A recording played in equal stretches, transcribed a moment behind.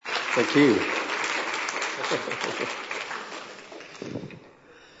Thank you.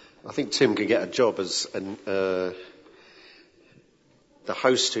 I think Tim can get a job as the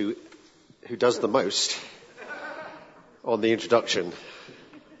host who does the most on the introduction.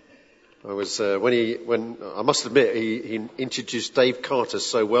 I was when I must admit he introduced Dave Carter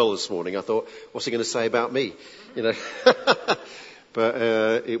so well this morning. I thought, what's he going to say about me? You know, but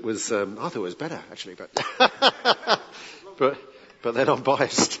it was I thought it was better actually, but then I'm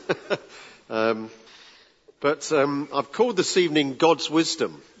biased. But I've called this evening God's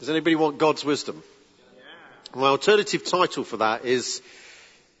Wisdom. Does anybody want God's wisdom? Yeah. My alternative title for that is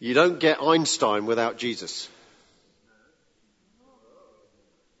You Don't Get Einstein Without Jesus.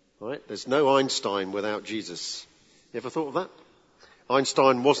 Right? There's no Einstein without Jesus. You ever thought of that?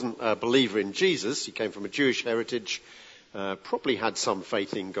 Einstein wasn't a believer in Jesus. He came from a Jewish heritage, probably had some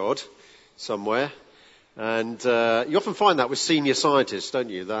faith in God somewhere. And you often find that with senior scientists, don't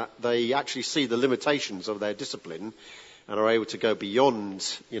you? That they actually see the limitations of their discipline and are able to go beyond,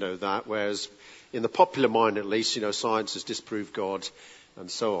 that. Whereas in the popular mind, at least, science has disproved God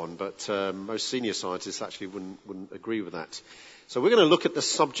and so on. But most senior scientists actually wouldn't agree with that. So we're going to look at the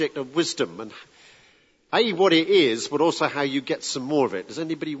subject of wisdom and what it is, but also how you get some more of it. Does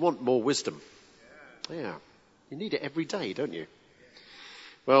anybody want more wisdom? Yeah. You need it every day, don't you?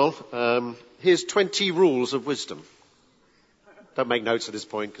 Well, here's 20 rules of wisdom. Don't make notes at this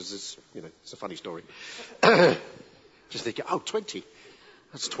point because it's a funny story. Just think, 20.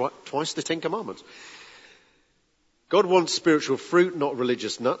 That's twice the 10 Commandments. God wants spiritual fruit, not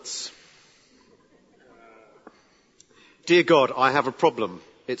religious nuts. Dear God, I have a problem.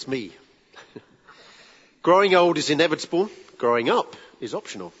 It's me. Growing old is inevitable. Growing up is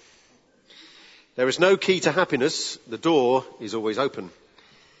optional. There is no key to happiness. The door is always open.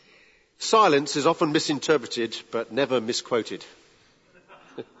 Silence is often misinterpreted, but never misquoted.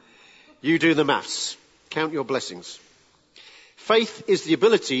 You do the maths. Count your blessings. Faith is the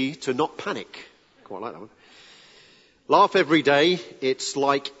ability to not panic. Quite like that one. Laugh every day. It's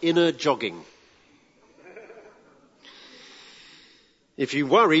like inner jogging. If you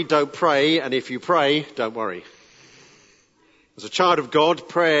worry, don't pray. And if you pray, don't worry. As a child of God,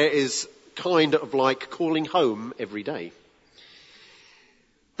 prayer is kind of like calling home every day.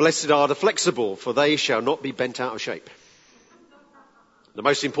 Blessed are the flexible, for they shall not be bent out of shape. The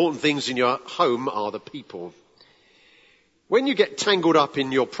most important things in your home are the people. When you get tangled up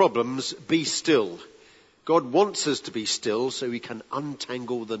in your problems, be still. God wants us to be still so he can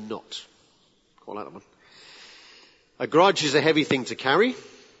untangle the knot. Quite like that one. A grudge is a heavy thing to carry.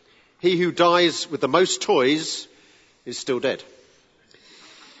 He who dies with the most toys is still dead.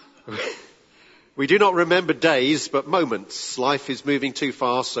 We do not remember days, but moments. Life is moving too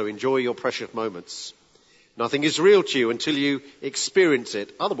fast, so enjoy your precious moments. Nothing is real to you until you experience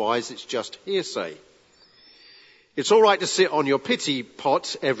it. Otherwise, it's just hearsay. It's all right to sit on your pity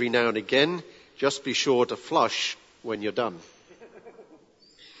pot every now and again. Just be sure to flush when you're done.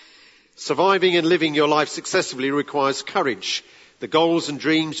 Surviving and living your life successfully requires courage. The goals and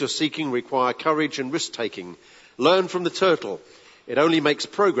dreams you're seeking require courage and risk-taking. Learn from the turtle. It only makes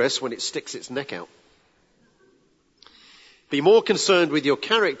progress when it sticks its neck out. Be more concerned with your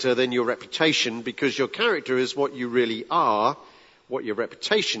character than your reputation, because your character is what you really are. What your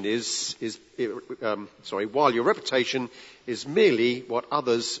reputation while your reputation is merely what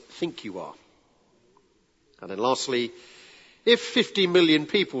others think you are. And then lastly, if 50 million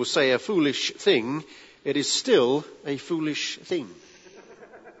people say a foolish thing, it is still a foolish thing.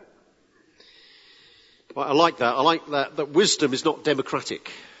 I like that. I like that wisdom is not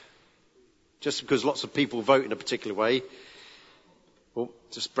democratic. Just because lots of people vote in a particular way. Well,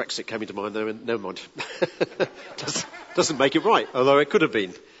 just Brexit came into mind there, and never mind. Doesn't make it right, although it could have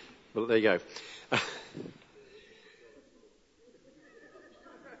been. Well, there you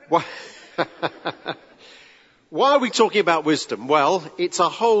go. Why are we talking about wisdom? Well, it's a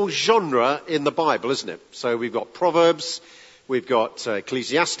whole genre in the Bible, isn't it? So we've got Proverbs, we've got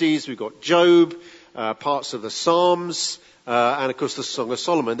Ecclesiastes, we've got Job, parts of the Psalms, and of course the Song of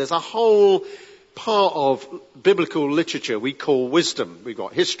Solomon. There's a whole part of biblical literature we call wisdom. We've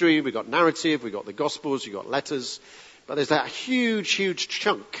got history, we've got narrative, we've got the Gospels, we've got letters. But there's that huge, huge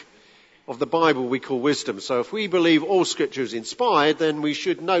chunk of the Bible we call wisdom. So if we believe all Scripture is inspired, then we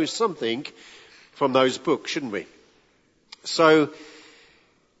should know something from those books, shouldn't we? So,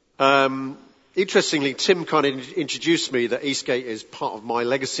 interestingly, Tim kind of introduced me that Eastgate is part of my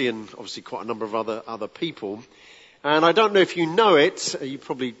legacy, and obviously quite a number of other people. And I don't know if you know it. You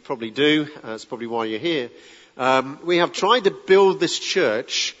probably do. That's probably why you're here. We have tried to build this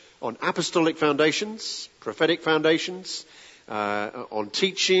church on apostolic foundations, prophetic foundations, on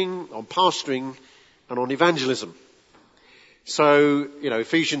teaching, on pastoring, and on evangelism. So,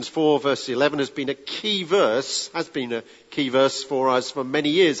 Ephesians 4 verse 11 has been a key verse for us for many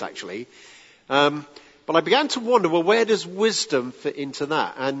years actually. But I began to wonder, well, where does wisdom fit into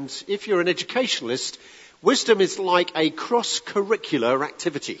that? And if you're an educationalist, wisdom is like a cross-curricular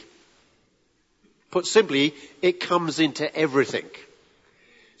activity. Put simply, it comes into everything.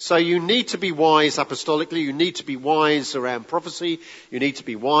 So you need to be wise apostolically, you need to be wise around prophecy, you need to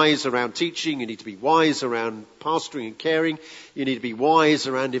be wise around teaching, you need to be wise around pastoring and caring, you need to be wise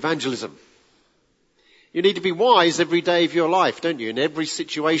around evangelism. You need to be wise every day of your life, don't you, in every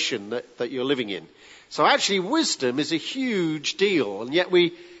situation that you're living in. So actually wisdom is a huge deal, and yet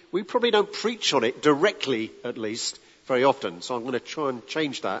we probably don't preach on it directly, at least, very often. So I'm going to try and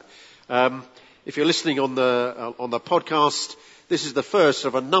change that. If you're listening on the podcast, this is the first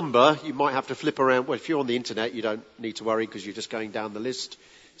of a number. You might have to flip around. Well, if you're on the internet, you don't need to worry because you're just going down the list.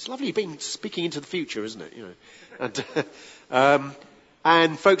 It's lovely being speaking into the future, isn't it?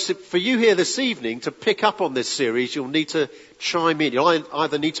 And folks, for you here this evening to pick up on this series, you'll need to chime in. You'll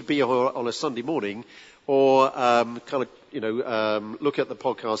either need to be on a Sunday morning or look at the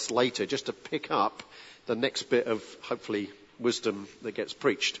podcast later just to pick up the next bit of hopefully wisdom that gets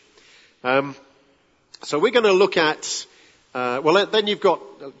preached. So we're going to look at. Then you've got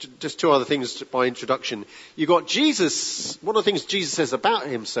just two other things by introduction. You've got Jesus. One of the things Jesus says about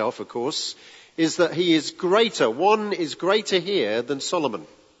himself, of course, is that he is greater. One is greater here than Solomon.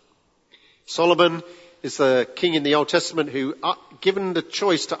 Solomon is the king in the Old Testament who, given the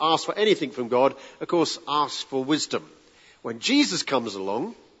choice to ask for anything from God, of course, asked for wisdom. When Jesus comes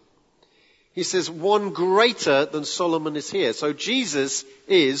along, he says one greater than Solomon is here. So Jesus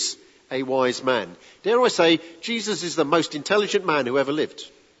is a wise man. Dare I say, Jesus is the most intelligent man who ever lived.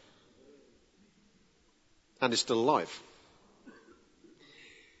 And is still alive.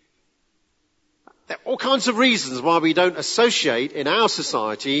 There are all kinds of reasons why we don't associate in our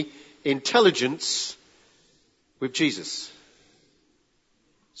society intelligence with Jesus.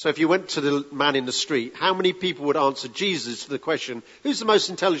 So if you went to the man in the street, how many people would answer Jesus to the question, who's the most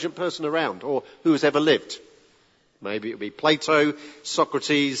intelligent person around or who has ever lived? Maybe it would be Plato,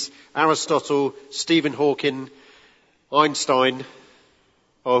 Socrates, Aristotle, Stephen Hawking, Einstein,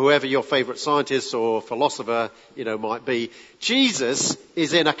 or whoever your favourite scientist or philosopher, might be. Jesus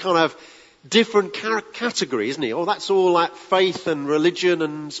is in a kind of different category, isn't he? Oh, that's all that faith and religion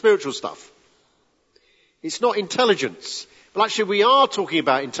and spiritual stuff. It's not intelligence. But actually we are talking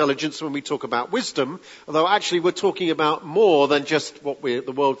about intelligence when we talk about wisdom, although actually we're talking about more than just what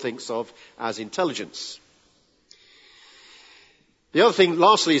the world thinks of as intelligence. The other thing,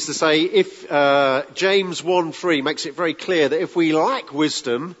 lastly, is to say, if James 1:3 makes it very clear that if we lack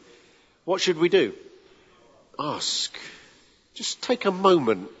wisdom, what should we do? Ask. Just take a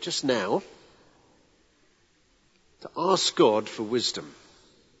moment, just now, to ask God for wisdom.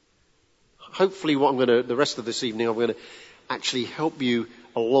 Hopefully the rest of this evening, I'm going to actually help you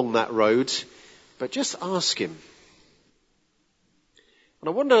along that road, but just ask him. And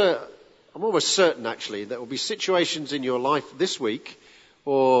I'm almost certain actually there will be situations in your life this week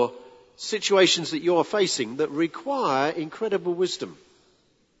or situations that you're facing that require incredible wisdom.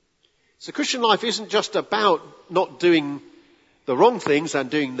 So Christian life isn't just about not doing the wrong things and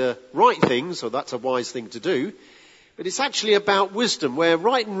doing the right things, or that's a wise thing to do, but it's actually about wisdom where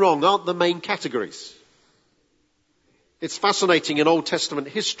right and wrong aren't the main categories. It's fascinating in Old Testament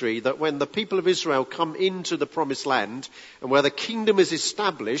history that when the people of Israel come into the promised land and where the kingdom is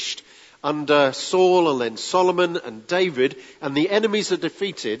established under Saul and then Solomon and David, and the enemies are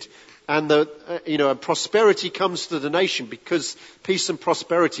defeated, and prosperity comes to the nation because peace and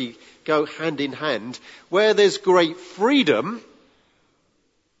prosperity go hand in hand. Where there's great freedom,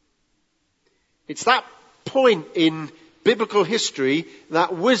 it's that point in biblical history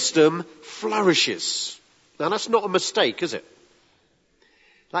that wisdom flourishes. Now that's not a mistake, is it?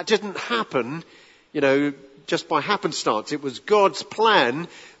 That didn't happen, just by happenstance. It was God's plan.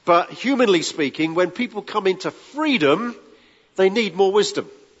 But humanly speaking, when people come into freedom, they need more wisdom.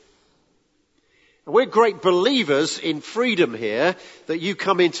 And we're great believers in freedom here, that you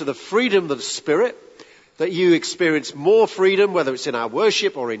come into the freedom of the Spirit, that you experience more freedom, whether it's in our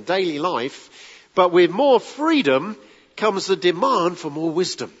worship or in daily life. But with more freedom comes the demand for more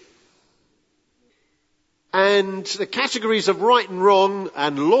wisdom. And the categories of right and wrong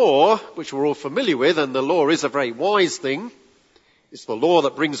and law, which we're all familiar with, and the law is a very wise thing. It's the law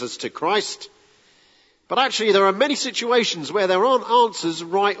that brings us to Christ. But actually there are many situations where there aren't answers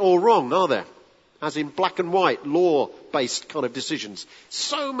right or wrong, are there? as in black and white, law-based kind of decisions.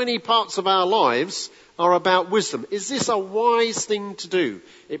 So many parts of our lives are about wisdom. Is this a wise thing to do?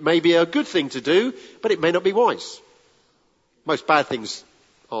 It may be a good thing to do, but it may not be wise. Most bad things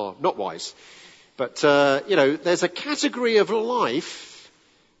are not wise. But, there's a category of life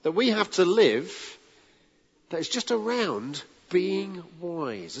that we have to live that is just around being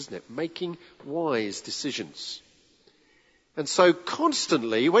wise, isn't it? Making wise decisions. And so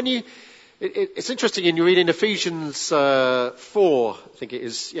constantly, it's interesting in you read in Ephesians 4, I think it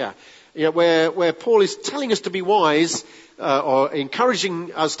is, where Paul is telling us to be wise, or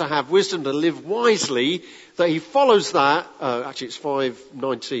encouraging us to have wisdom to live wisely, that he follows that, actually it's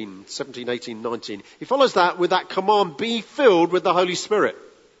 5:19, 17, 18, 19. He follows that with that command, be filled with the Holy Spirit.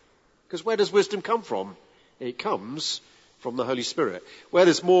 Because where does wisdom come from? It comes from the Holy Spirit. Where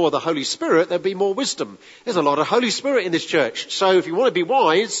there's more of the Holy Spirit, there'll be more wisdom. There's a lot of Holy Spirit in this church. So if you want to be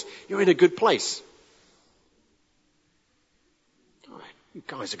wise, you're in a good place. Oh, you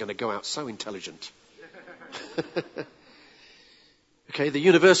guys are going to go out so intelligent. Okay, the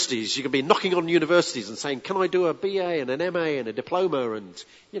universities, you can be knocking on universities and saying, can I do a BA and an MA and a diploma? And,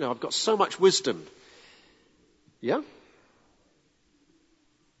 I've got so much wisdom. Yeah?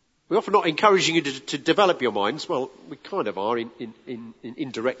 We're often not encouraging you to develop your minds. Well, we kind of are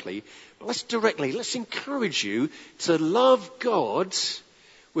indirectly. But let's encourage you to love God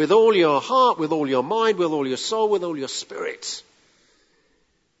with all your heart, with all your mind, with all your soul, with all your spirit.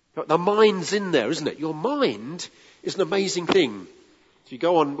 The mind's in there, isn't it? Your mind is an amazing thing. If you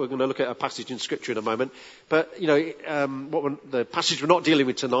go on, we're going to look at a passage in Scripture in a moment. But, the passage we're not dealing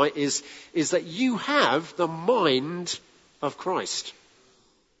with tonight is that you have the mind of Christ.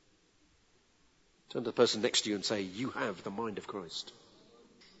 Turn to the person next to you and say, you have the mind of Christ.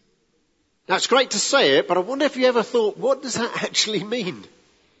 Now, it's great to say it, but I wonder if you ever thought, what does that actually mean?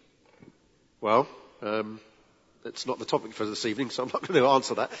 Well, it's not the topic for this evening, so I'm not going to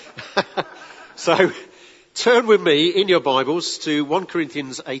answer that. So, turn with me in your Bibles to 1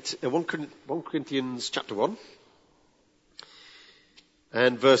 Corinthians chapter 1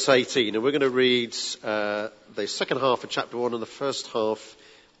 and verse 18. And we're going to read the second half of chapter 1 and the first half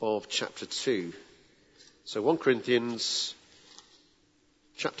of chapter 2. So 1 Corinthians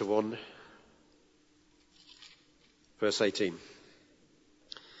chapter 1, verse 18.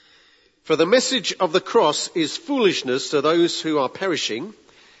 For the message of the cross is foolishness to those who are perishing,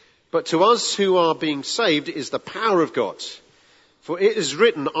 but to us who are being saved is the power of God. For it is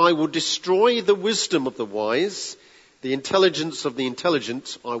written, I will destroy the wisdom of the wise, the intelligence of the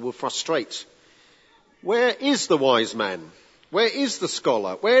intelligent I will frustrate. Where is the wise man? Where is the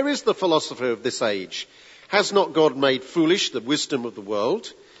scholar? Where is the philosopher of this age? Has not God made foolish the wisdom of the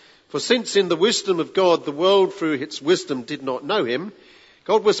world? For since in the wisdom of God the world through its wisdom did not know him,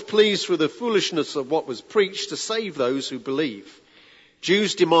 God was pleased through the foolishness of what was preached to save those who believe.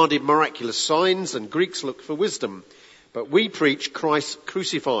 Jews demanded miraculous signs and Greeks looked for wisdom. But we preach Christ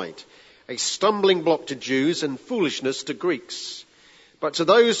crucified, a stumbling block to Jews and foolishness to Greeks. But to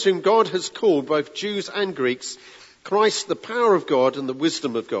those whom God has called, both Jews and Greeks, Christ the power of God and the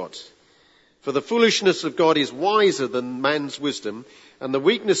wisdom of God. For the foolishness of God is wiser than man's wisdom, and the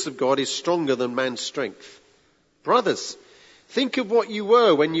weakness of God is stronger than man's strength. Brothers, think of what you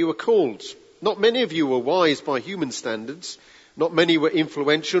were when you were called. Not many of you were wise by human standards. Not many were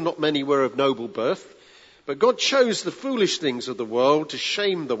influential. Not many were of noble birth. But God chose the foolish things of the world to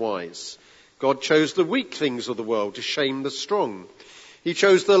shame the wise. God chose the weak things of the world to shame the strong. He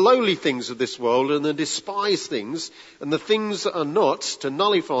chose the lowly things of this world and the despised things and the things that are not to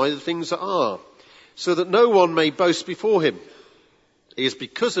nullify the things that are, so that no one may boast before him. It is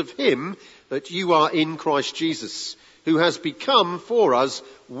because of him that you are in Christ Jesus, who has become for us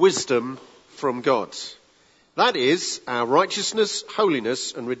wisdom from God. That is our righteousness,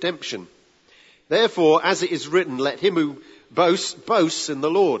 holiness and redemption. Therefore, as it is written, let him who boasts in the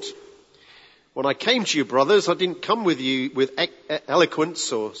Lord. When I came to you, brothers, I didn't come with you with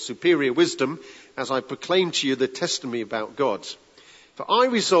eloquence or superior wisdom as I proclaimed to you the testimony about God. For I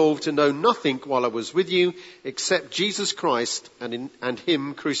resolved to know nothing while I was with you except Jesus Christ and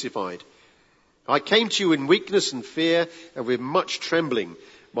him crucified. I came to you in weakness and fear and with much trembling.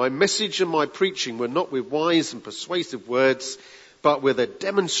 My message and my preaching were not with wise and persuasive words, but with a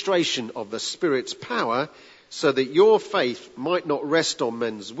demonstration of the Spirit's power, so that your faith might not rest on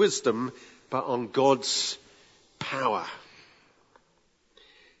men's wisdom, but on God's power.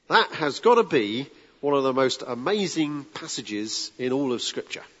 That has got to be one of the most amazing passages in all of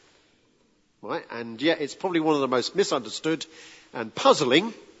Scripture. Right? And yet it's probably one of the most misunderstood and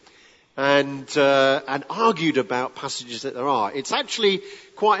puzzling and argued about passages that there are. It's actually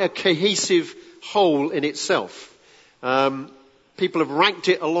quite a cohesive whole in itself. People have ranked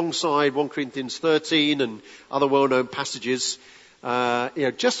it alongside 1 Corinthians 13 and other well-known passages,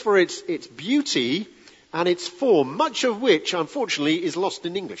 just for its beauty and its form, much of which, unfortunately, is lost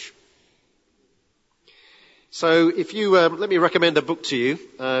in English. So if you, let me recommend a book to you.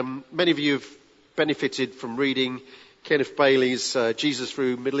 Many of you have benefited from reading Kenneth Bailey's Jesus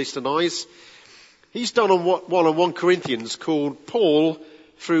Through Middle Eastern Eyes. He's done one on 1 Corinthians called Paul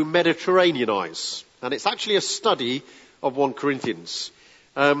Through Mediterranean Eyes. And it's actually a study of 1 Corinthians.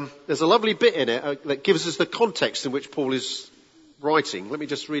 There's a lovely bit in it that gives us the context in which Paul is writing. Let me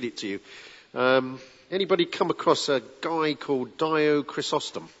just read it to you. Anybody come across a guy called Dio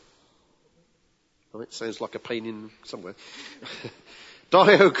Chrysostom? Right, sounds like a pain in somewhere.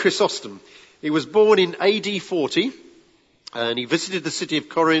 Dio Chrysostom. He was born in AD 40 and he visited the city of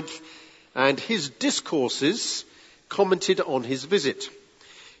Corinth, and his discourses commented on his visit.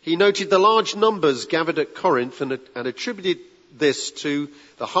 He noted the large numbers gathered at Corinth and attributed this to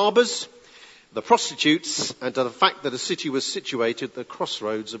the harbours, the prostitutes, and to the fact that the city was situated at the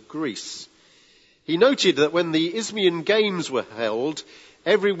crossroads of Greece. He noted that when the Isthmian Games were held,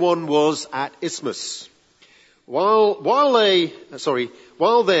 everyone was at Isthmus. While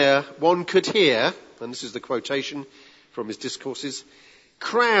there one could hear, and this is the quotation from his discourses,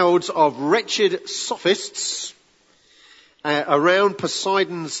 crowds of wretched sophists around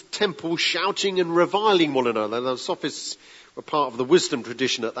Poseidon's temple shouting and reviling one another. The sophists were part of the wisdom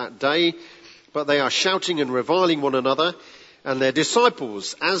tradition at that day, but they are shouting and reviling one another, and their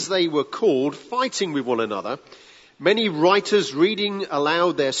disciples, as they were called, fighting with one another. Many writers reading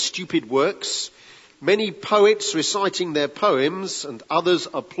aloud their stupid works, many poets reciting their poems and others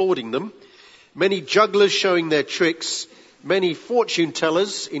applauding them, many jugglers showing their tricks, many fortune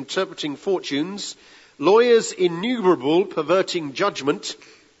tellers interpreting fortunes, lawyers innumerable perverting judgment,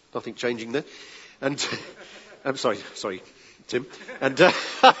 nothing changing there, and I'm sorry, Tim,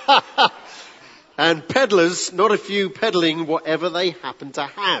 and peddlers, not a few peddling whatever they happen to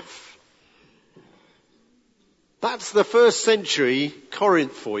have. That's the first century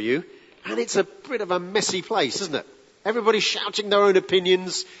Corinth for you, and it's a bit of a messy place, isn't it? Everybody's shouting their own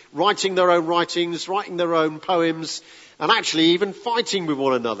opinions, writing their own writings, writing their own poems, and actually even fighting with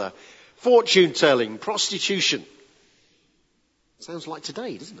one another. Fortune telling, prostitution. Sounds like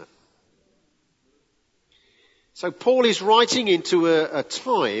today, doesn't it? So Paul is writing into a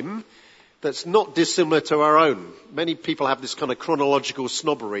time that's not dissimilar to our own. Many people have this kind of chronological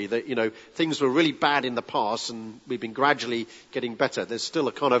snobbery that, things were really bad in the past and we've been gradually getting better. There's still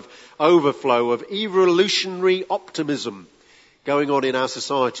a kind of overflow of evolutionary optimism going on in our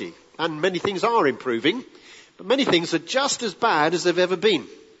society. And many things are improving, but many things are just as bad as they've ever been.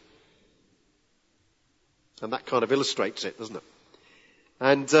 And that kind of illustrates it, doesn't it?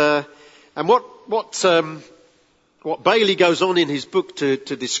 And what Bailey goes on in his book to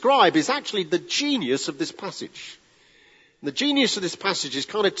describe is actually the genius of this passage. And the genius of this passage is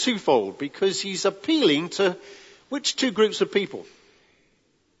kind of twofold, because he's appealing to which two groups of people?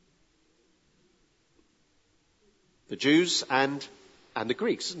 The Jews and the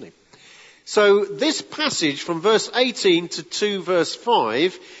Greeks, isn't he? So this passage from verse 18 to 2 verse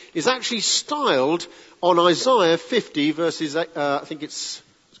 5 is actually styled on Isaiah 50 verses, let's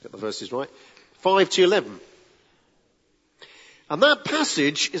get the verses right, 5 to 11. And that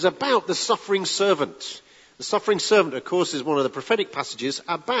passage is about the suffering servant. The suffering servant, of course, is one of the prophetic passages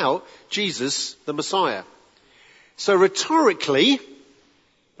about Jesus, the Messiah. So rhetorically, I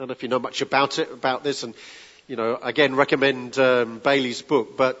don't know if you know much about this, and, again, recommend Bailey's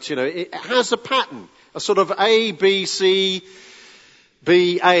book, but, it has a pattern, a sort of A, B, C,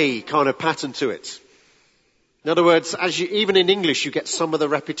 B, A kind of pattern to it. In other words, even in English, you get some of the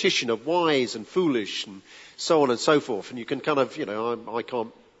repetition of wise and foolish and so on and so forth. And you can kind of, I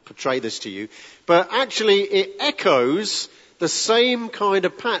can't portray this to you. But actually, it echoes the same kind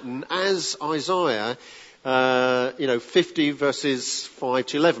of pattern as Isaiah, 50 verses 5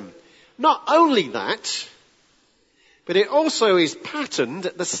 to 11. Not only that, but it also is patterned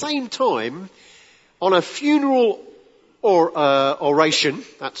at the same time on a funeral oration.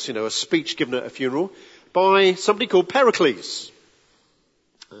 That's, a speech given at a funeral, by somebody called Pericles,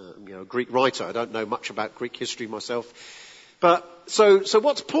 a Greek writer. I don't know much about Greek history myself. But so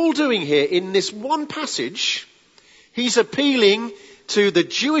what's Paul doing here in this one passage? He's appealing to the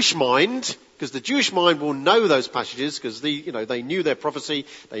Jewish mind, because the Jewish mind will know those passages, because they knew their prophecy,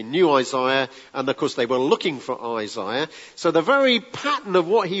 they knew Isaiah, and of course they were looking for Isaiah. So the very pattern of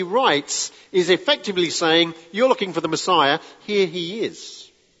what he writes is effectively saying, you're looking for the Messiah, here he is.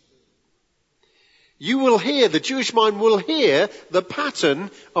 the Jewish mind will hear the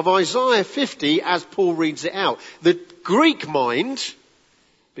pattern of Isaiah 50 as Paul reads it out. The Greek mind,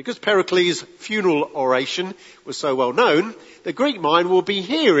 because Pericles' funeral oration was so well known, the Greek mind will be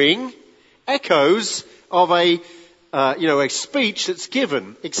hearing echoes of a speech that's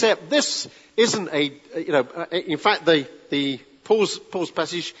given, except this isn't in fact the Paul's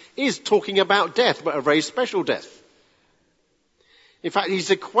passage is talking about death, but a very special death. In fact, he's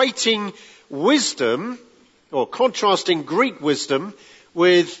equating wisdom, or contrasting Greek wisdom,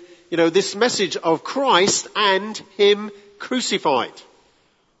 with, this message of Christ and him crucified.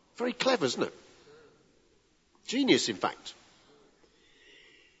 Very clever, isn't it? Genius, in fact.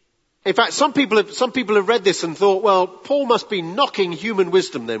 In fact, some people have read this and thought, well, Paul must be knocking human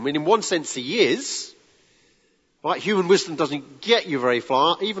wisdom then, when in one sense he is. Right? Human wisdom doesn't get you very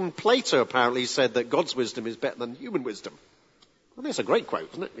far. Even Plato apparently said that God's wisdom is better than human wisdom. Well, that's a great quote,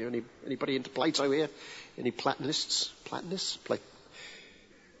 isn't it? Anybody into Plato here? Any Platonists? Platonists?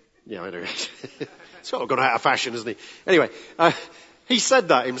 Yeah, anyway. Sort of gone out of fashion, isn't he? Anyway, he said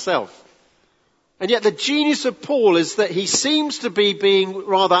that himself. And yet the genius of Paul is that he seems to be being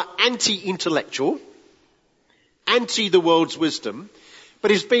rather anti-intellectual, anti the world's wisdom,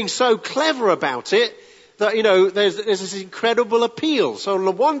 but he's being so clever about it that, there's this incredible appeal. So on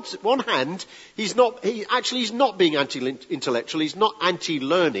the one hand, he's not being anti-intellectual, he's not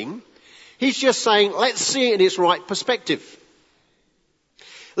anti-learning. He's just saying, let's see it in its right perspective.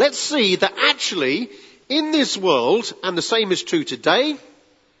 Let's see that actually, in this world, and the same is true today,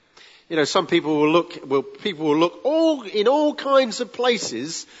 some people will look in all kinds of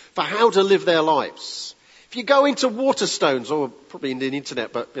places for how to live their lives. If you go into Waterstones, or probably in the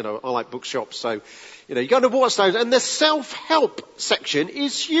internet, but, I like bookshops, so, you go to Waterstones, and the self-help section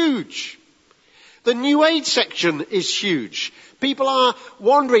is huge. The New Age section is huge. People are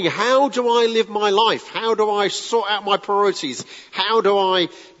wondering, how do I live my life? How do I sort out my priorities? How do I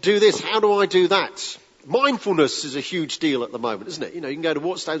do this? How do I do that? Mindfulness is a huge deal at the moment, isn't it? You can go to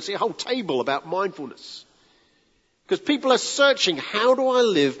Waterstones and see a whole table about mindfulness. Because people are searching, how do I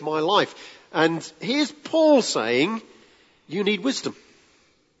live my life? And here's Paul saying, you need wisdom.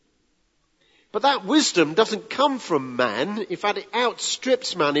 But that wisdom doesn't come from man. In fact, it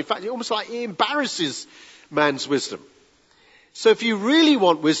outstrips man. In fact, it almost like it embarrasses man's wisdom. So if you really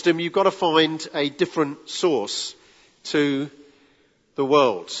want wisdom, you've got to find a different source to the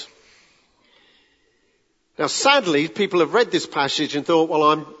world. Now, sadly, people have read this passage and thought,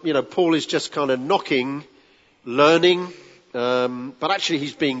 well, Paul is just kind of knocking learning, but actually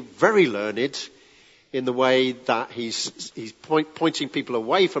he's being very learned in the way that he's pointing people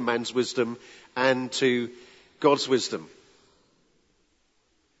away from man's wisdom and to God's wisdom.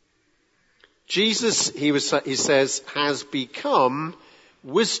 Jesus, he says, has become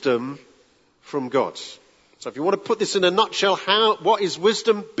wisdom from God. So if you want to put this in a nutshell, what is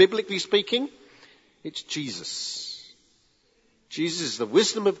wisdom, biblically speaking? It's Jesus. Jesus is the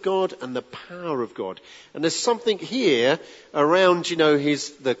wisdom of God and the power of God. And there's something here around,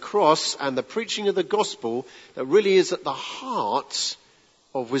 the cross and the preaching of the gospel that really is at the heart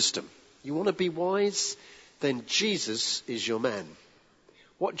of wisdom. You want to be wise? Then Jesus is your man.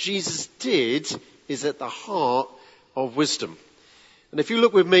 What Jesus did is at the heart of wisdom. And if you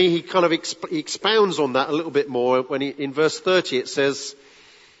look with me, he kind of expounds on that a little bit more when in verse 30 it says,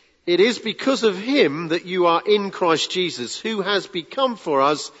 it is because of him that you are in Christ Jesus, who has become for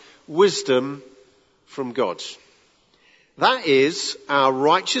us wisdom from God. That is our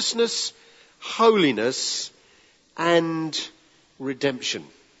righteousness, holiness, and redemption.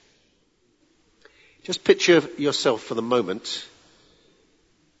 Just picture yourself for the moment.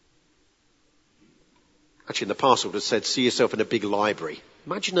 Actually, in the past I would have said, see yourself in a big library.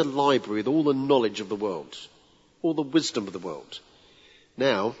 Imagine a library with all the knowledge of the world, all the wisdom of the world.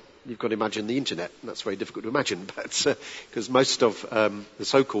 Now, you've got to imagine the internet. That's very difficult to imagine, but because most of the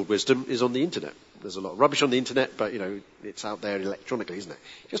so-called wisdom is on the internet. There's a lot of rubbish on the internet, but it's out there electronically, isn't it?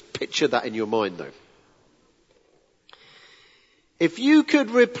 Just picture that in your mind, though. If you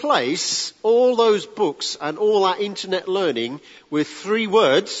could replace all those books and all that internet learning with 3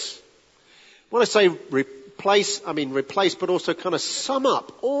 words, when I say replace, I mean replace, but also kind of sum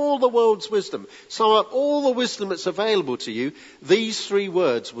up all the world's wisdom, sum up all the wisdom that's available to you, these 3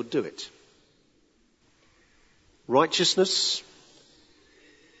 words would do it. Righteousness,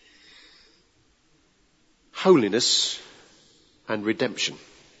 holiness, and redemption.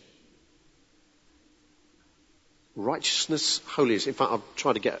 Righteousness, holiness. In fact, I've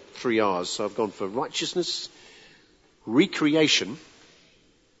tried to get 3 R's, so I've gone for righteousness, recreation,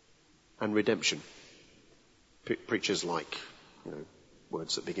 and redemption. Preachers like,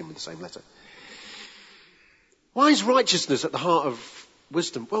 words that begin with the same letter. Why is righteousness at the heart of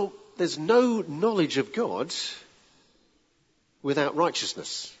wisdom? Well, there's no knowledge of God without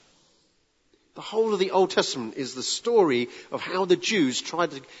righteousness. The whole of the Old Testament is the story of how the Jews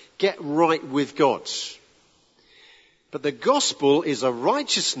tried to get right with God. But the gospel is a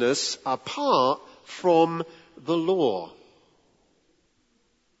righteousness apart from the law.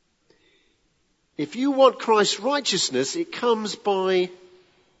 If you want Christ's righteousness, it comes by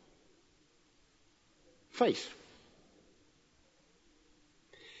faith.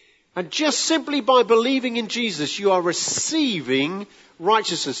 And just simply by believing in Jesus, you are receiving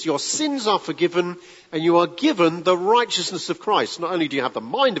righteousness. Your sins are forgiven and you are given the righteousness of Christ. Not only do you have the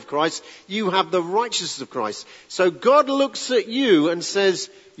mind of Christ, you have the righteousness of Christ. So God looks at you and says,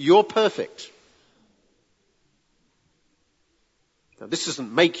 you're perfect. Now, this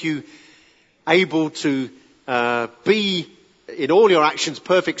doesn't make you able to be in all your actions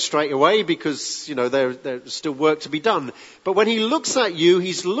perfect straight away, because, there's still work to be done. But when he looks at you,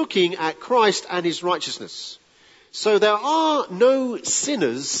 he's looking at Christ and his righteousness. So there are no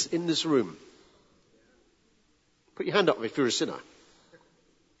sinners in this room. Put your hand up if you're a sinner.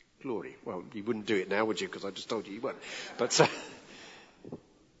 Glory. Well, you wouldn't do it now, would you? Because I just told you weren't. But,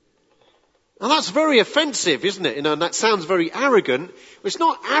 and that's very offensive, isn't it? And that sounds very arrogant. It's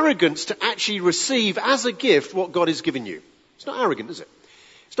not arrogance to actually receive as a gift what God has given you. It's not arrogant, is it?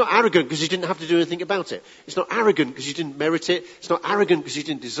 It's not arrogant because you didn't have to do anything about it. It's not arrogant because you didn't merit it. It's not arrogant because you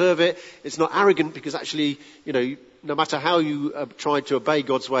didn't deserve it. It's not arrogant because actually, no matter how you tried to obey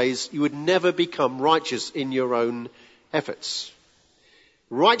God's ways, you would never become righteous in your own efforts.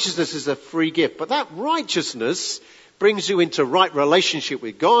 Righteousness is a free gift, but that righteousness brings you into right relationship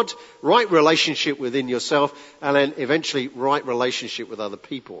with God, right relationship within yourself, and then eventually right relationship with other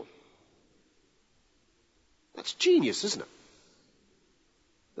people. That's genius, isn't it?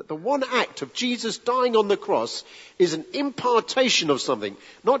 That the one act of Jesus dying on the cross is an impartation of something.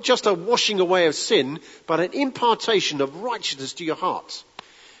 Not just a washing away of sin, but an impartation of righteousness to your heart.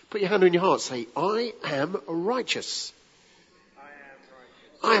 Put your hand on your heart, say, I am righteous.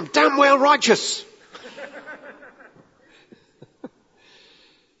 I am damn well righteous.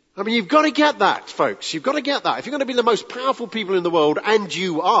 I mean, you've got to get that, folks. You've got to get that. If you're going to be the most powerful people in the world, and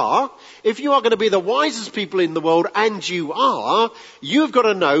you are, if you are going to be the wisest people in the world, and you are, you've got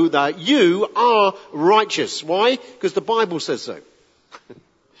to know that you are righteous. Why? Because the Bible says so.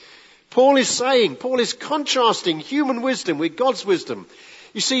 Paul is contrasting human wisdom with God's wisdom.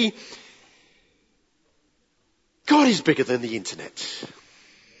 You see, God is bigger than the internet.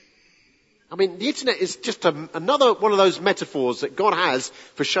 I mean, the internet is just another one of those metaphors that God has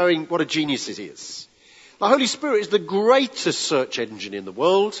for showing what a genius it is. The Holy Spirit is the greatest search engine in the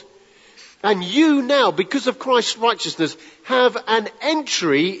world. And you now, because of Christ's righteousness, have an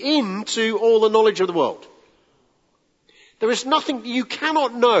entry into all the knowledge of the world. There is nothing you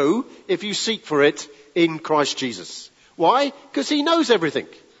cannot know if you seek for it in Christ Jesus. Why? Because he knows everything.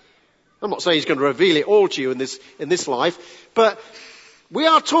 I'm not saying he's going to reveal it all to you in this life, but we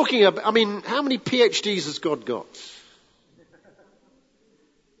are talking about, how many PhDs has God got?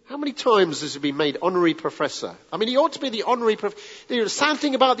 How many times has he been made honorary professor? He ought to be the honorary professor. The sad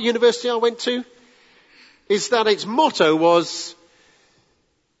thing about the university I went to is that its motto was,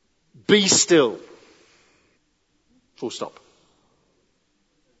 be still. Full stop.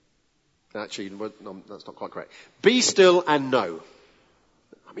 Actually, no, that's not quite correct. Be still and know.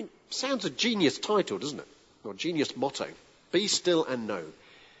 Sounds a genius title, doesn't it? Or genius motto. Be still and know.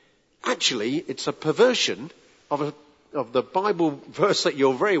 Actually, it's a perversion of the Bible verse that you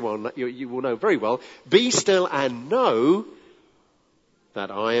will know very well. Be still and know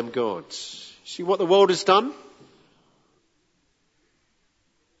that I am God. See what the world has done?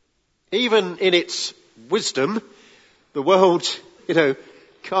 Even in its wisdom, the world,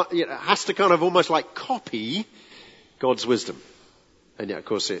 has to kind of almost like copy God's wisdom. And yet, of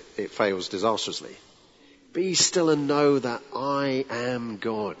course, it fails disastrously. Be still and know that I am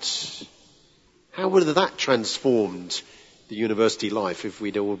God. How would have that transformed the university life if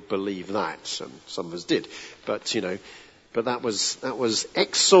we'd all believed that? And some of us did. But that was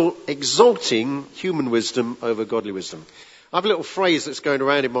exalting human wisdom over godly wisdom. I have a little phrase that's going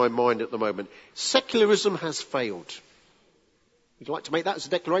around in my mind at the moment. Secularism has failed. Would you like to make that as a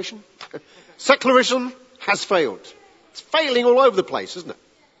declaration? Secularism has failed. It's failing all over the place, isn't it?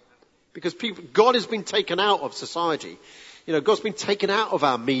 Because God has been taken out of society. God's been taken out of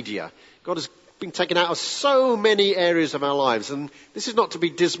our media. God has been taken out of so many areas of our lives. And this is not to be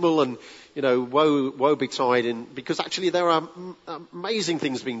dismal and, woe betide, because actually there are amazing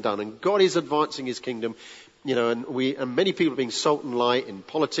things being done and God is advancing his kingdom. And many people are being salt and light in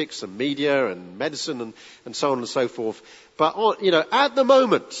politics and media and medicine and so on and so forth. But, at the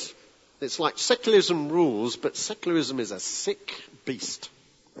moment, it's like secularism rules, but secularism is a sick beast.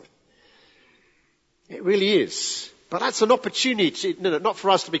 It really is. But that's an opportunity, not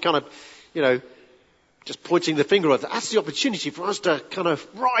for us to be kind of, just pointing the finger at that. That's the opportunity for us to kind of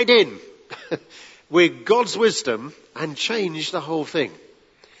ride in with God's wisdom and change the whole thing.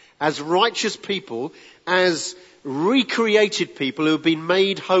 As righteous people, as recreated people who have been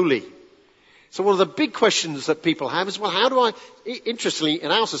made holy. So one of the big questions that people have is, well, interestingly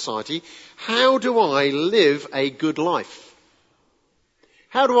in our society, how do I live a good life?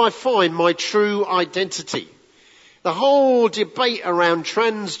 How do I find my true identity? The whole debate around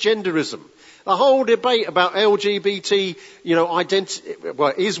transgenderism, the whole debate about LGBT, identity,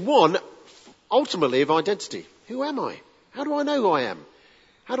 is one, ultimately, of identity. Who am I? How do I know who I am?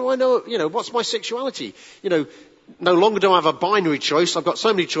 How do I know, what's my sexuality? No longer do I have a binary choice. I've got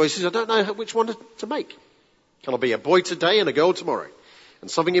so many choices, I don't know which one to make. Can I be a boy today and a girl tomorrow? And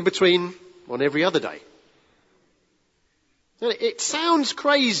something in between on every other day? It sounds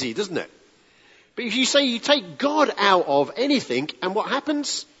crazy, doesn't it? But if you say you take God out of anything, and what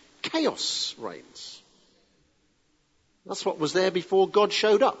happens? Chaos reigns. That's what was there before God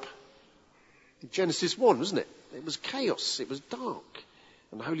showed up. In Genesis 1, wasn't it? It was chaos. It was dark.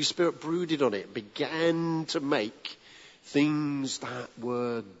 And the Holy Spirit brooded on it, began to make things that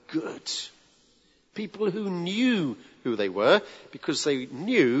were good. People who knew who they were because they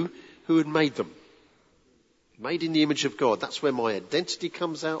knew who had made them. Made in the image of God. That's where my identity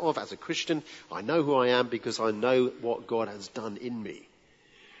comes out of. As a Christian, I know who I am because I know what God has done in me.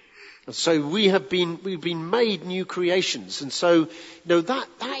 And so we've been made new creations. And so,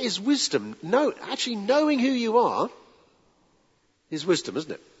 that is wisdom. No, actually knowing who you are is wisdom,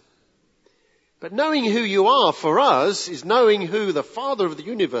 isn't it? But knowing who you are for us is knowing who the Father of the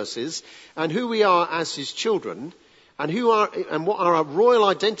universe is and who we are as his children and what our royal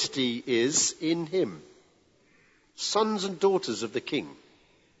identity is in him. Sons and daughters of the King.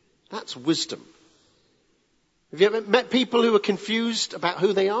 That's wisdom. Have you ever met people who are confused about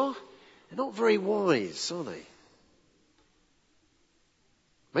who they are? They're not very wise, are they?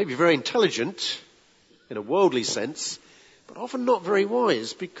 Maybe very intelligent in a worldly sense, but often not very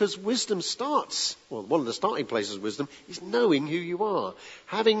wise, because wisdom starts, one of the starting places of wisdom is knowing who you are,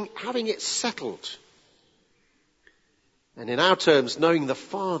 having it settled. And in our terms, knowing the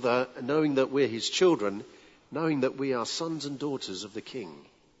Father, knowing that we're his children, knowing that we are sons and daughters of the King.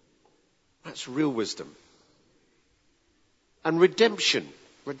 That's real wisdom. And redemption.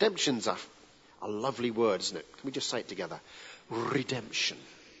 Redemption's a lovely word, isn't it? Can we just say it together? Redemption.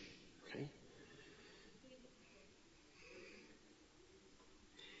 Okay.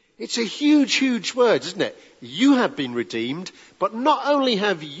 It's a huge, huge word, isn't it? You have been redeemed, but not only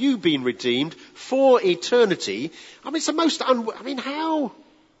have you been redeemed for eternity. It's the most, how?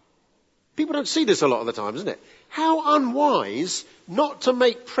 People don't see this a lot of the time, isn't it? How unwise not to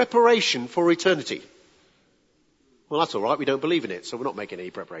make preparation for eternity. Well, that's all right. We don't believe in it, so we're not making any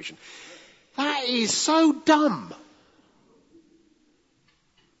preparation. That is so dumb.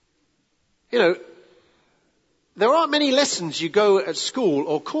 There aren't many lessons you go at school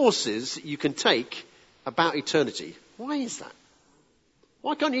or courses you can take about eternity. Why is that?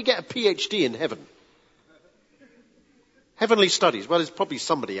 Why can't you get a PhD in heaven? Heavenly studies. Well, there's probably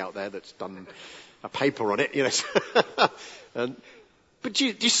somebody out there that's done a paper on it, But do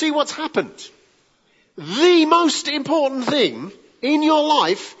you see what's happened? The most important thing in your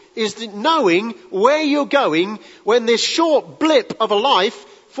life is knowing where you're going when this short blip of a life,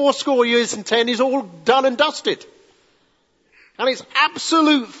 80 years and 10, is all done and dusted. And it's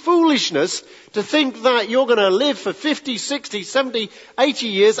absolute foolishness to think that you're going to live for 50, 60, 70, 80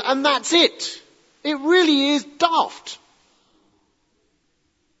 years and that's it. It really is daft.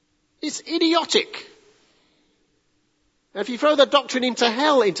 It's idiotic. And if you throw the doctrine into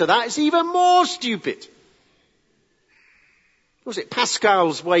hell into that, it's even more stupid. What was it?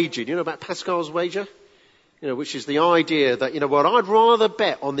 Pascal's wager. Do you know about Pascal's wager? Which is the idea that, I'd rather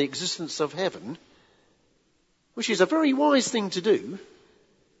bet on the existence of heaven, which is a very wise thing to do,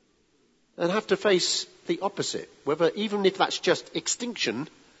 than have to face the opposite, even if that's just extinction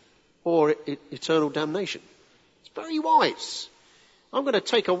or eternal damnation. It's very wise. I'm going to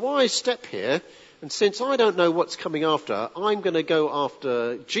take a wise step here, and since I don't know what's coming after, I'm going to go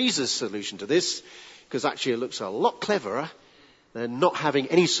after Jesus' solution to this, because actually it looks a lot cleverer than not having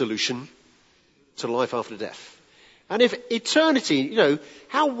any solution to life after death. And if eternity,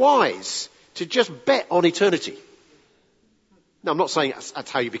 how wise to just bet on eternity. Now, I'm not saying that's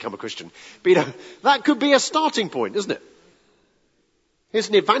how you become a Christian, but that could be a starting point, isn't it? Here's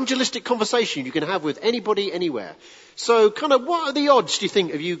an evangelistic conversation you can have with anybody, anywhere. So, what are the odds, do you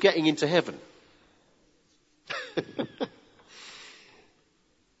think, of you getting into heaven?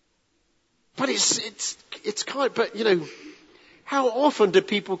 But how often do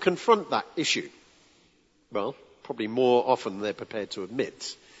people confront that issue? Well, probably more often than they're prepared to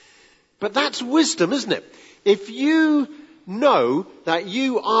admit. But that's wisdom, isn't it? If you know that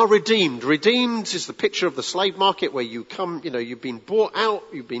you are redeemed. Redeemed is the picture of the slave market where you come, you've been bought out,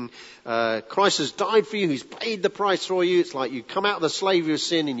 Christ has died for you, he's paid the price for you. It's like you come out of the slavery of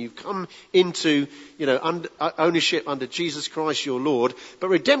sin and you've come into, ownership under Jesus Christ your Lord. But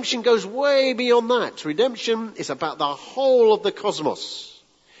redemption goes way beyond that. Redemption is about the whole of the cosmos.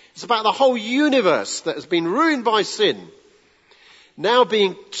 It's about the whole universe that has been ruined by sin, now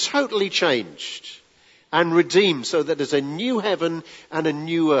being totally changed and redeemed so that there's a new heaven and a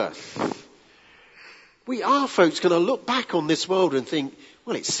new earth. We are, folks, going to look back on this world and think,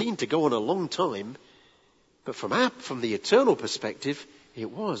 well, it seemed to go on a long time, but from the eternal perspective,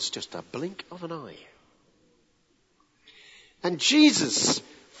 it was just a blink of an eye. And Jesus,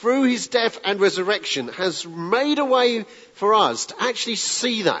 through his death and resurrection, has made a way for us to actually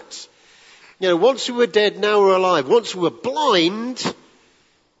see that. Once we were dead, now we're alive. Once we were blind,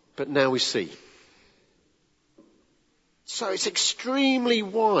 but now we see. So it's extremely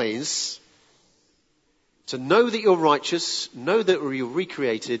wise to know that you're righteous, know that you're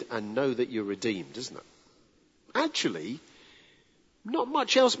recreated, and know that you're redeemed, isn't it? Actually, not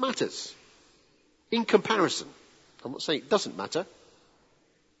much else matters in comparison. I'm not saying it doesn't matter.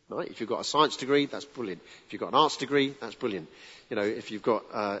 Right? If you've got a science degree, that's brilliant. If you've got an arts degree, that's brilliant. If you've got,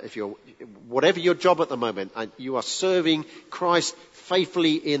 whatever your job at the moment, and you are serving Christ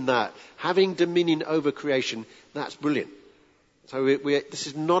faithfully in that, having dominion over creation, that's brilliant. So this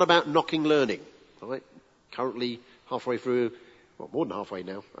is not about knocking learning. Right? Currently halfway through, more than halfway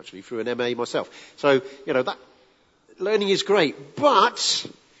now, actually, through an MA myself. So, that learning is great. But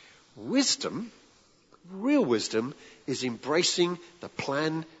wisdom, real wisdom, is embracing the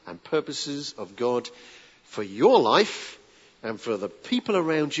plan and purposes of God for your life and for the people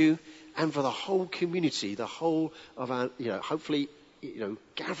around you and for the whole community, the whole of our, hopefully,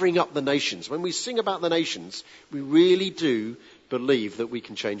 gathering up the nations. When we sing about the nations, we really do believe that we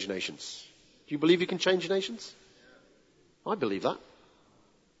can change nations. Do you believe you can change nations? I believe that.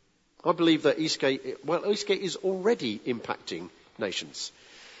 I believe that Eastgate is already impacting nations.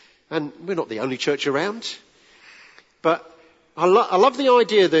 And we're not the only church around. But I love the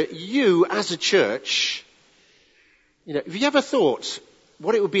idea that you, as a church, have you ever thought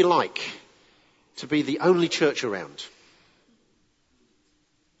what it would be like to be the only church around?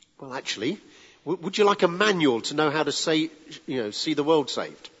 Well, actually, would you like a manual to know how to see the world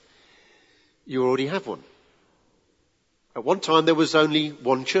saved? You already have one. At one time, there was only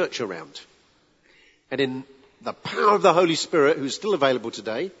one church around. And in the power of the Holy Spirit, who's still available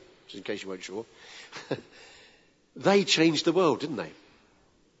today, just in case you weren't sure, they changed the world, didn't they?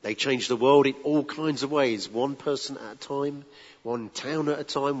 They changed the world in all kinds of ways. One person at a time, one town at a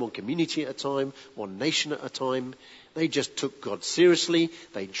time, one community at a time, one nation at a time. They just took God seriously.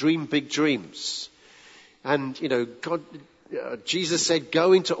 They dreamed big dreams. And, Jesus said,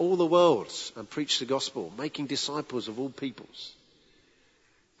 go into all the world and preach the gospel, making disciples of all peoples,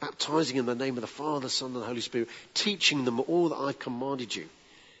 baptizing in the name of the Father, Son, and the Holy Spirit, teaching them all that I've commanded you.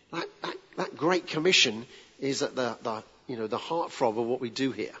 That great commission is at the heartthrob of what we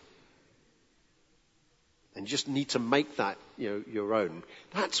do here. And you just need to make that, your own.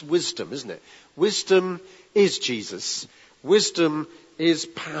 That's wisdom, isn't it? Wisdom is Jesus. Wisdom is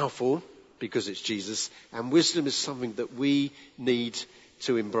powerful because it's Jesus. And wisdom is something that we need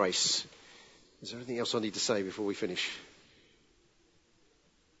to embrace. Is there anything else I need to say before we finish?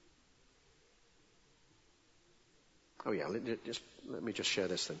 Oh yeah, let me just share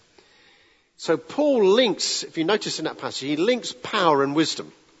this then. So Paul links, if you notice in that passage, he links power and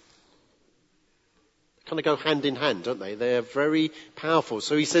wisdom. They kind of go hand in hand, don't they? They're very powerful.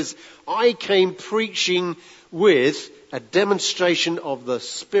 So he says, I came preaching with a demonstration of the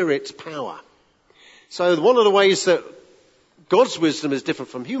Spirit's power. So one of the ways that God's wisdom is different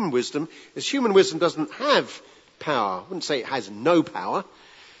from human wisdom is human wisdom doesn't have power. I wouldn't say it has no power.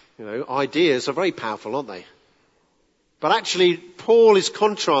 Ideas are very powerful, aren't they? But actually, Paul is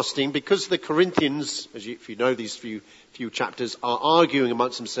contrasting, because the Corinthians, if you know these few few chapters, are arguing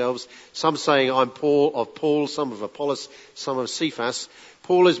amongst themselves. Some saying, I'm Paul, of Paul, some of Apollos, some of Cephas.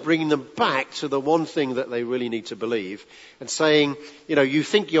 Paul is bringing them back to the one thing that they really need to believe and saying, you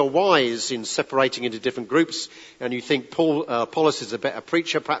think you're wise in separating into different groups, and you think Apollos is a better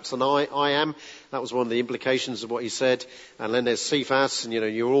preacher perhaps than I am. That was one of the implications of what he said. And then there's Cephas, and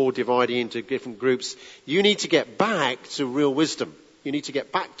you're all dividing into different groups. You need to get back to real wisdom. You need to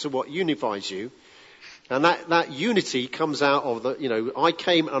get back to what unifies you. And that unity comes out of I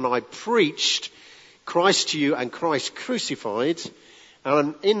came and I preached Christ to you and Christ crucified.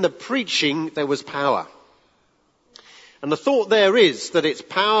 And in the preaching, there was power. And the thought there is that it's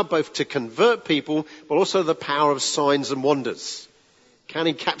power both to convert people, but also the power of signs and wonders. Can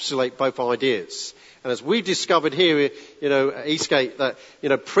encapsulate both ideas. And as we've discovered here, at Eastgate, that,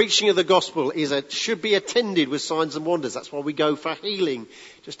 preaching of the gospel should be attended with signs and wonders. That's why we go for healing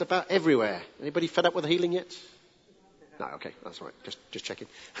just about everywhere. Anybody fed up with healing yet? No, okay, that's right. Just checking.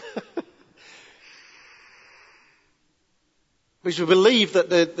 Because we believe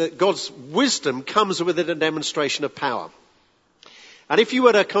that God's wisdom comes with it a demonstration of power. And if you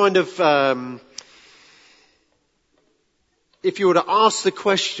were to if you were to ask the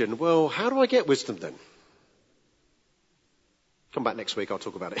question, well, how do I get wisdom then? Come back next week, I'll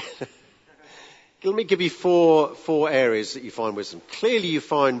talk about it. Let me give you four areas that you find wisdom. Clearly you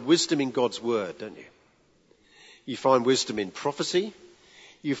find wisdom in God's word, don't you? You find wisdom in prophecy.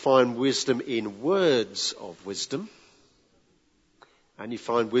 You find wisdom in words of wisdom. And you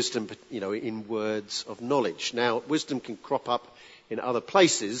find wisdom, in words of knowledge. Now, wisdom can crop up in other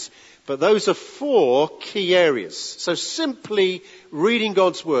places, but those are four key areas. So simply reading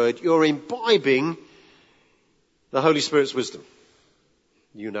God's word, you're imbibing the Holy Spirit's wisdom.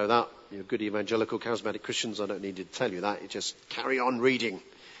 You know that. You're good evangelical, charismatic Christians. I don't need to tell you that. You just carry on reading.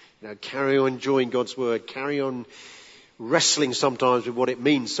 Carry on enjoying God's word. Carry on wrestling sometimes with what it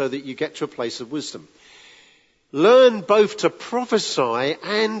means so that you get to a place of wisdom. Learn both to prophesy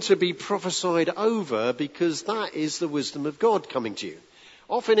and to be prophesied over, because that is the wisdom of God coming to you,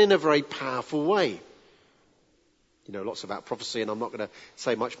 often in a very powerful way. Lots about prophecy, and I'm not going to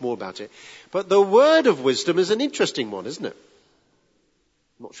say much more about it. But the word of wisdom is an interesting one, isn't it?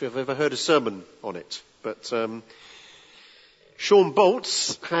 I'm not sure if I've ever heard a sermon on it, but Sean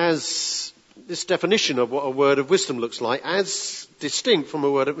Boltz has this definition of what a word of wisdom looks like, as distinct from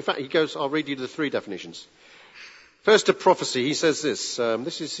a word of... In fact, I'll read you the three definitions. First, to prophecy, he says this.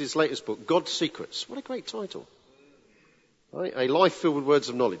 This is his latest book, God's Secrets. What a great title. Right? A life filled with words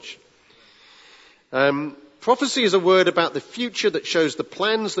of knowledge. Prophecy is a word about the future that shows the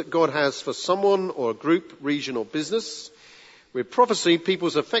plans that God has for someone or a group, region or business. With prophecy,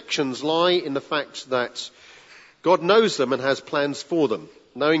 people's affections lie in the fact that God knows them and has plans for them.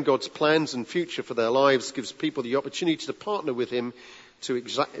 Knowing God's plans and future for their lives gives people the opportunity to partner with Him to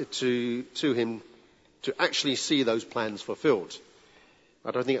actually see those plans fulfilled. I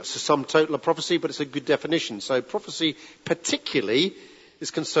don't think that's the sum total of prophecy, but it's a good definition. So prophecy particularly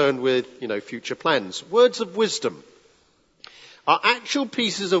is concerned with, future plans. Words of wisdom are actual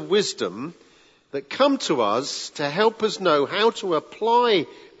pieces of wisdom that come to us to help us know how to apply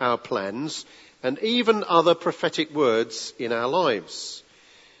our plans and even other prophetic words in our lives.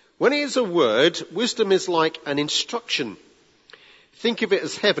 When it is a word, wisdom is like an instruction. Think of it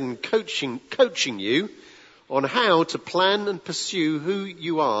as heaven coaching you on how to plan and pursue who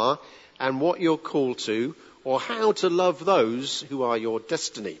you are and what you're called to, or how to love those who are your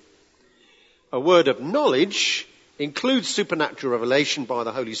destiny. A word of knowledge includes supernatural revelation by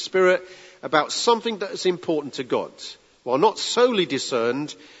the Holy Spirit about something that is important to God. While not solely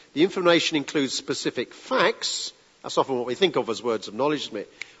discerned, the information includes specific facts. That's often what we think of as words of knowledge, isn't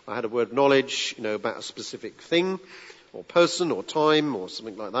it? I had a word of knowledge, about a specific thing, or person, or time, or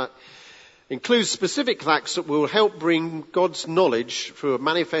something like that. Includes specific facts that will help bring God's knowledge through a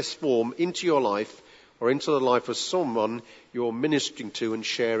manifest form into your life, or into the life of someone you're ministering to and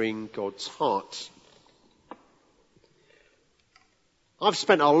sharing God's heart. I've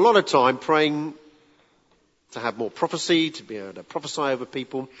spent a lot of time praying to have more prophecy, to be able to prophesy over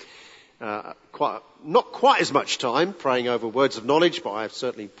people. Not quite as much time praying over words of knowledge, but I've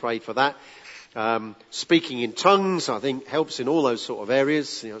certainly prayed for that. Speaking in tongues, I think, helps in all those sort of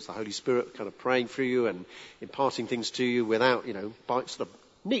areas. It's the Holy Spirit kind of praying through you and imparting things to you without, sort of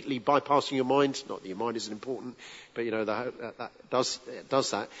neatly bypassing your mind. Not that your mind isn't important, but that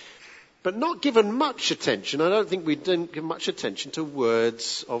does that. But not given much attention. I don't think we didn't give much attention to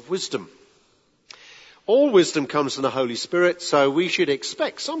words of wisdom. All wisdom comes from the Holy Spirit, so we should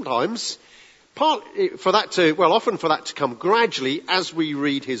expect sometimes often for that to come gradually as we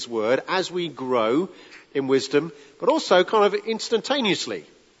read His Word, as we grow in wisdom, but also kind of instantaneously.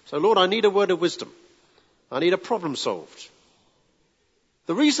 So Lord, I need a word of wisdom. I need a problem solved.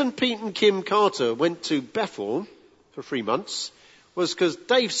 The reason Pete and Kim Carter went to Bethel for 3 months was because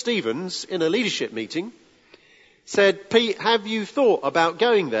Dave Stevens, in a leadership meeting, said, Pete, have you thought about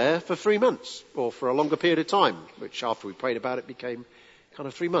going there for 3 months or for a longer period of time? Which after we prayed about it became kind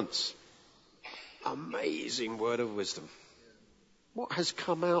of 3 months. Amazing word of wisdom. What has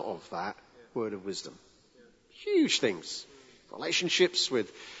come out of that word of wisdom? Huge things. Relationships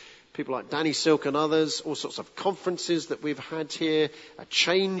with people like Danny Silk and others, all sorts of conferences that we've had here, a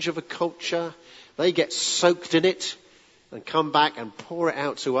change of a culture. They get soaked in it and come back and pour it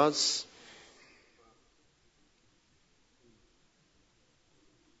out to us.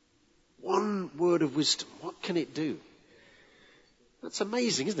 One word of wisdom, what can it do? That's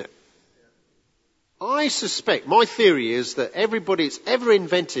amazing, isn't it? I suspect, my theory is that everybody that's ever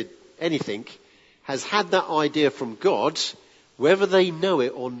invented anything has had that idea from God, whether they know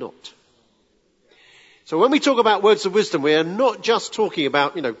it or not. So when we talk about words of wisdom, we are not just talking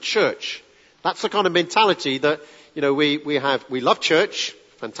about, church. That's the kind of mentality that, we have. We love church.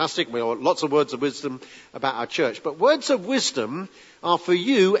 Fantastic. We have lots of words of wisdom about our church. But words of wisdom are for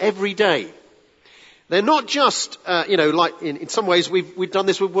you every day. They're not just, like in some ways we've done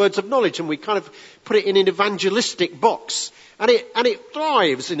this with words of knowledge and we kind of put it in an evangelistic box. And it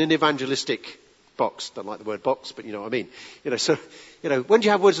thrives in an evangelistic box. Don't like the word box, but you know what I mean. When do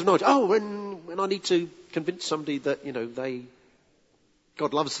you have words of knowledge? Oh, when I need to convince somebody that,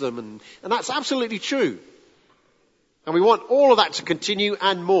 God loves them and that's absolutely true. And we want all of that to continue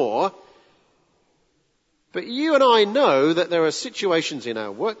and more. But you and I know that there are situations in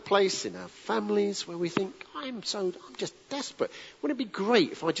our workplace, in our families, where we think, I'm just desperate. Wouldn't it be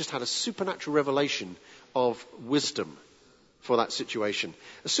great if I just had a supernatural revelation of wisdom for that situation?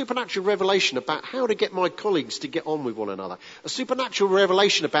 A supernatural revelation about how to get my colleagues to get on with one another. A supernatural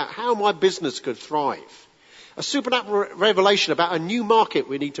revelation about how my business could thrive. A supernatural revelation about a new market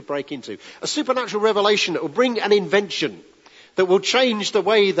we need to break into. A supernatural revelation that will bring an invention that will change the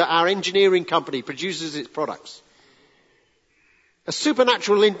way that our engineering company produces its products. A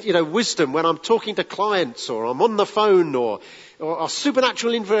supernatural, wisdom when I'm talking to clients or I'm on the phone or a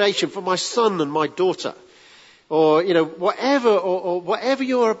supernatural information for my son and my daughter. Or, whatever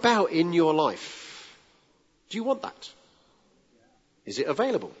you're about in your life. Do you want that? Is it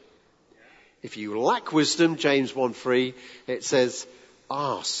available? If you lack wisdom, James 1:3, it says,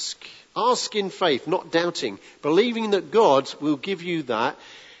 ask. Ask in faith, not doubting, believing that God will give you that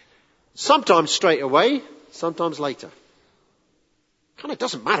sometimes straight away, sometimes later. Kind of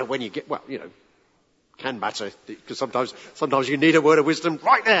doesn't matter when you get, can matter because sometimes you need a word of wisdom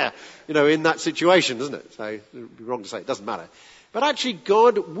right there, in that situation, doesn't it? So it would be wrong to say it doesn't matter. But actually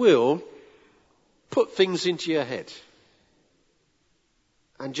God will put things into your head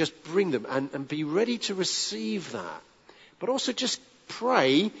and just bring them and be ready to receive that. But also just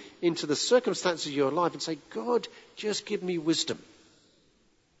pray into the circumstances of your life and say, God, just give me wisdom.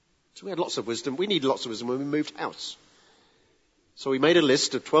 So we had lots of wisdom. We needed lots of wisdom when we moved house. So we made a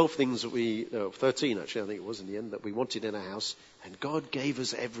list of 12 things that 13 actually, I think it was in the end, that we wanted in a house. And God gave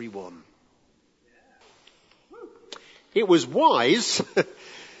us every one. It was wise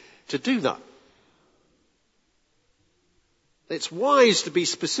to do that. It's wise to be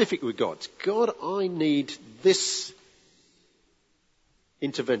specific with God. God, I need this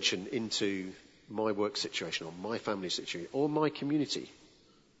intervention into my work situation or my family situation or my community.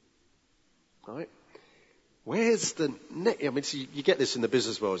 Right? Where's the next, so you get this in the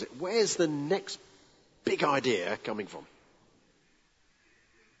business world. Where's the next big idea coming from?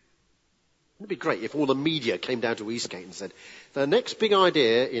 It'd be great if all the media came down to Eastgate and said, the next big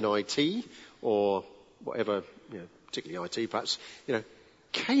idea in IT or whatever, particularly IT perhaps,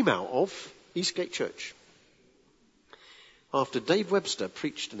 came out of Eastgate Church. After Dave Webster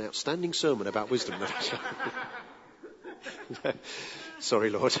preached an outstanding sermon about wisdom. Sorry,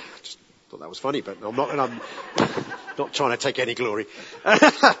 Lord. I just thought that was funny, but I'm not trying to take any glory.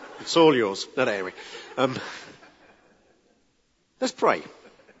 It's all yours. No, anyway. Let's pray.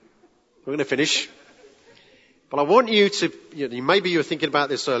 We're going to finish. But I want you to, maybe you were thinking about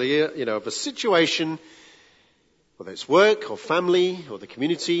this earlier, of a situation, whether it's work or family or the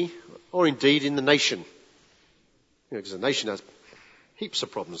community or indeed in the nation. Because the nation has heaps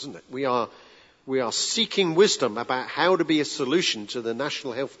of problems, isn't it? We are seeking wisdom about how to be a solution to the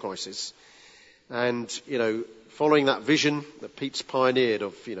national health crisis. And, following that vision that Pete's pioneered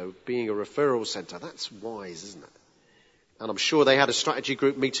of, being a referral centre, that's wise, isn't it? And I'm sure they had a strategy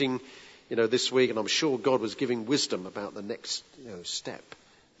group meeting, this week, and I'm sure God was giving wisdom about the next, step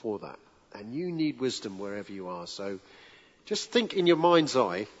for that. And you need wisdom wherever you are. So just think in your mind's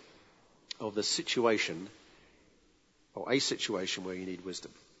eye of the situation, or a situation where you need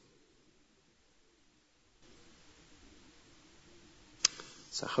wisdom.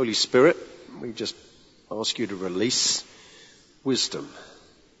 So Holy Spirit, we just ask you to release wisdom.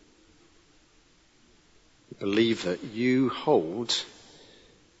 We believe that you hold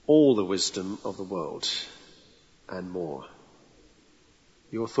all the wisdom of the world and more.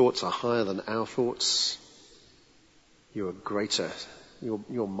 Your thoughts are higher than our thoughts. You are greater.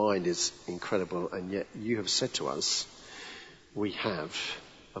 Your mind is incredible, and yet you have said to us, we have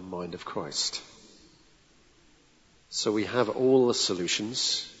a mind of Christ. So we have all the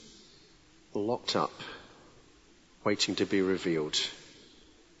solutions locked up, waiting to be revealed.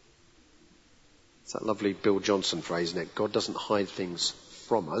 It's that lovely Bill Johnson phrase, isn't it? God doesn't hide things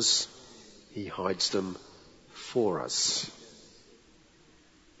from us, he hides them for us.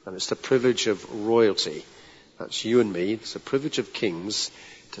 And it's the privilege of royalty. That's you and me. It's the privilege of kings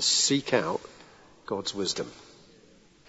to seek out God's wisdom.